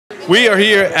We are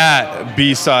here at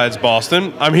BSides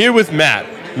Boston. I'm here with Matt.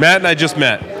 Matt and I just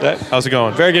met. How's it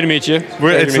going? Very good to meet you.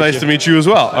 It's nice to meet you as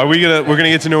well. We're gonna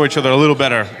get to know each other a little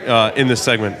better in this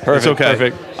segment. Perfect. It's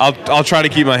okay. Perfect. I'll try to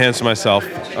keep my hands to myself.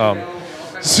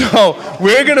 So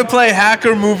we're gonna play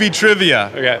hacker movie trivia.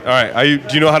 Okay. All right.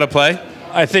 Do you know how to play?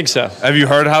 I think so. Have you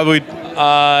heard how we?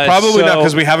 Probably not,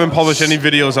 because we haven't published any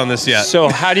videos on this yet. So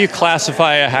how do you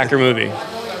classify a hacker movie?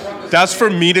 That's for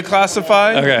me to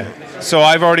classify. Okay. So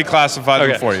I've already classified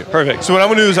them for you. Perfect. So what I'm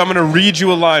going to do is I'm going to read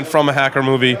you a line from a hacker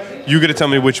movie. You got to tell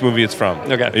me which movie it's from.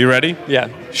 Okay. Are you ready? Yeah.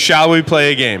 Shall we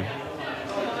play a game?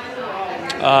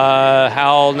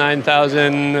 HAL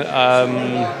 9000.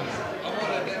 Now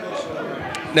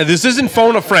this isn't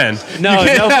phone a friend. No,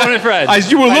 no phone a friend.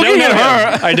 You were looking at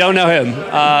her. I don't know him.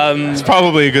 It's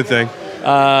probably a good thing.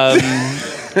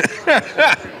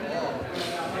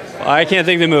 I can't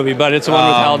think of the movie, but it's the one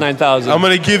with HAL 9000. I'm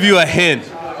going to give you a hint.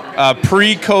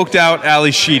 Pre-coked out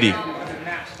Ali Sheedy.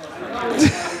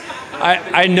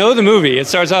 I know the movie. It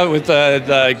starts out with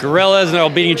the gorillas and they're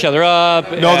all beating each other up.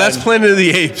 No, that's Planet of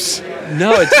the Apes.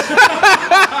 No, it's...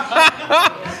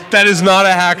 That is not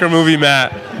a hacker movie,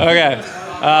 Matt. Okay.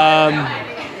 All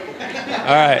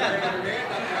right.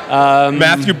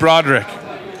 Matthew Broderick.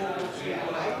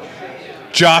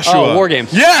 Joshua. Oh, War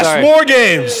Games. Yes, Sorry. War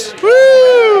Games. Woo!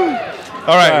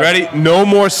 All right, ready? No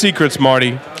more secrets,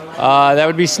 Marty. That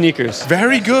would be Sneakers.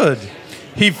 Very good.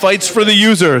 He fights for the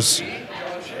users.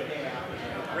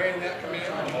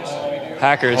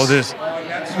 Hackers. Oh, this.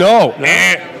 No.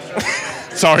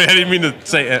 Sorry, I didn't mean to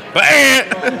say it. But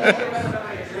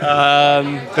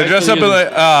they dress up in like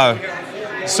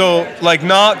so like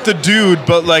not the dude,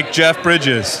 but like Jeff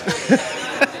Bridges.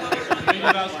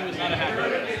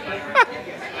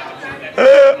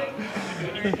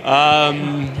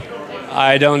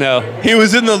 I don't know. He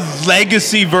was in the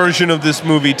legacy version of this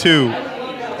movie too.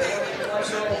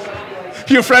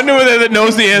 Your friend over there that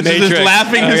knows the answers is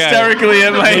laughing hysterically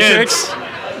at my hints.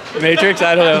 Matrix?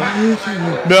 I don't know.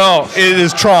 No, it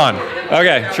is Tron.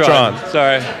 Okay, Tron.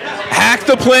 Sorry. Hack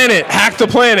the planet. Hack the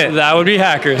planet. That would be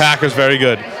Hackers. Hackers, very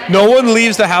good. No one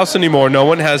leaves the house anymore. No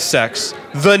one has sex.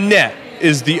 The net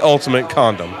is the ultimate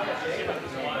condom.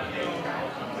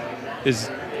 Is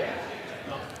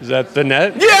that the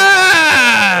net? Yeah!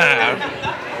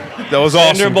 That was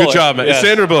awesome. Good job, man. Yes.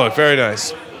 Sandra Bullock. Very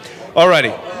nice.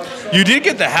 Alrighty. You did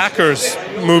get the Hackers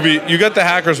movie. You got the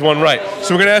Hackers one right.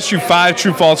 So we're going to ask you 5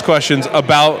 true-false questions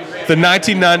about the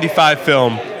 1995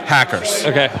 film Hackers.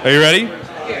 Okay. Are you ready?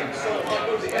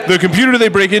 The computer they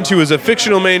break into is a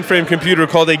fictional mainframe computer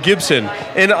called a Gibson,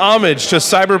 an homage to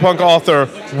cyberpunk author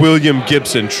William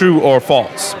Gibson. True or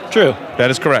false? True.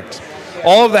 That is correct.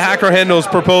 All of the hacker handles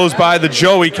proposed by the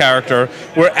Joey character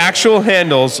were actual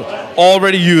handles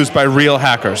already used by real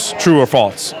hackers. True or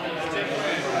false?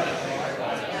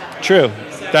 True.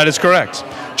 That is correct.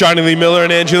 Johnny Lee Miller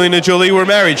and Angelina Jolie were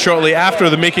married shortly after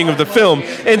the making of the film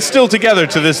and still together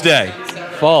to this day.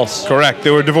 False. Correct. They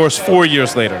were divorced 4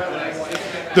 years later.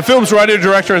 The film's writer,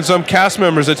 director, and some cast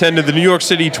members attended the New York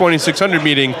City 2600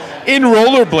 meeting in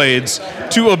rollerblades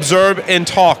to observe and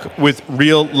talk with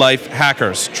real-life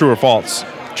hackers. True or false?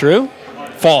 True?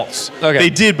 False. Okay. They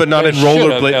did, but not in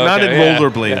rollerblades. Okay, not in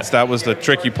rollerblades. Yeah. That was the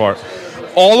tricky part.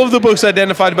 All of the books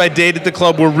identified by date at the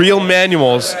club were real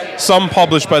manuals, some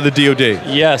published by the DoD.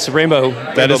 Yes, Rainbow.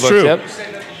 That is books, true.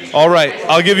 Yep. All right,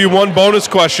 I'll give you one bonus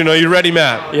question. Are you ready,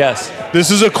 Matt? Yes.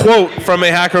 This is a quote from a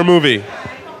hacker movie.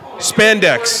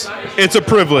 Spandex, it's a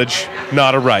privilege,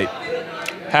 not a right.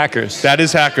 Hackers. That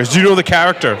is Hackers. Do you know the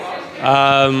character?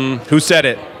 Who said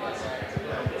it?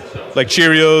 Like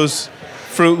Cheerios,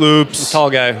 Fruit Loops.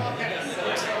 Tall guy.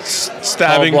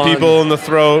 Stabbing people in the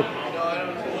throat.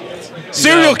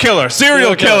 Serial killer.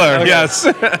 Serial killer. Okay. Yes.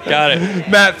 Got it.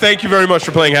 Matt, thank you very much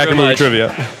for playing Hacker Movie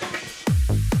Trivia.